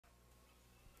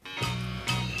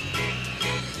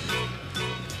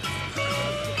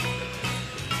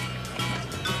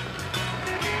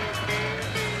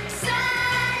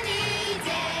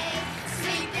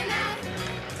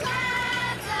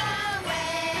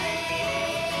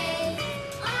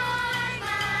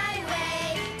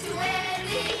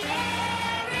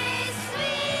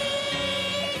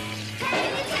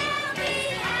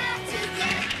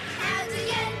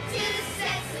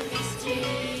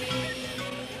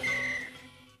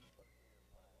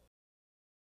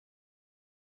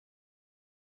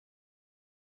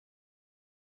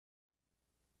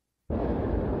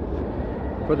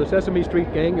For the Sesame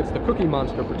Street gang, it's the Cookie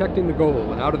Monster protecting the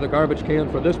goal, and out of the garbage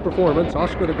can for this performance,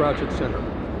 Oscar the Grouch at center.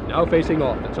 Now facing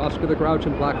off, it's Oscar the Grouch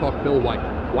and Blackhawk Bill White.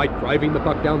 White driving the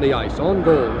puck down the ice, on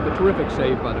goal, with a terrific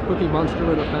save by the Cookie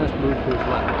Monster and a fast move to his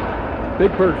left.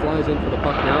 Big Bird flies in for the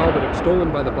puck now, but it's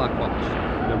stolen by the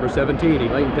Blackhawks. Number 17,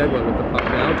 Elaine Degler with the puck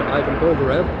now to Ivan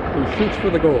Boldarev, who shoots for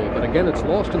the goal, but again it's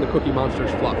lost in the Cookie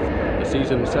Monster's fluff. The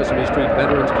seasoned Sesame Street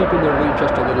veterans keeping their lead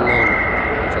just a little longer.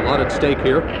 There's a lot at stake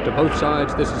here. To both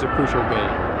sides, this is a crucial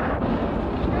game.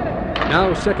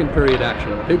 Now, second period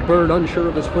action. Big Bird, unsure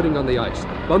of his footing on the ice,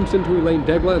 bumps into Elaine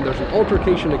Degler, and there's an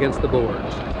altercation against the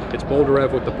boards. It's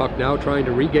Boldarev with the puck now, trying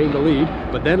to regain the lead,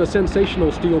 but then a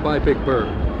sensational steal by Big Bird.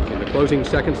 In the closing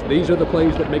seconds, these are the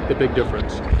plays that make the big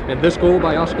difference. And this goal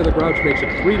by Oscar the Grouch makes it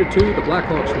 3-2. The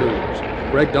Blackhawks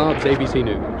lose. Greg Dobbs, ABC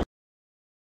News.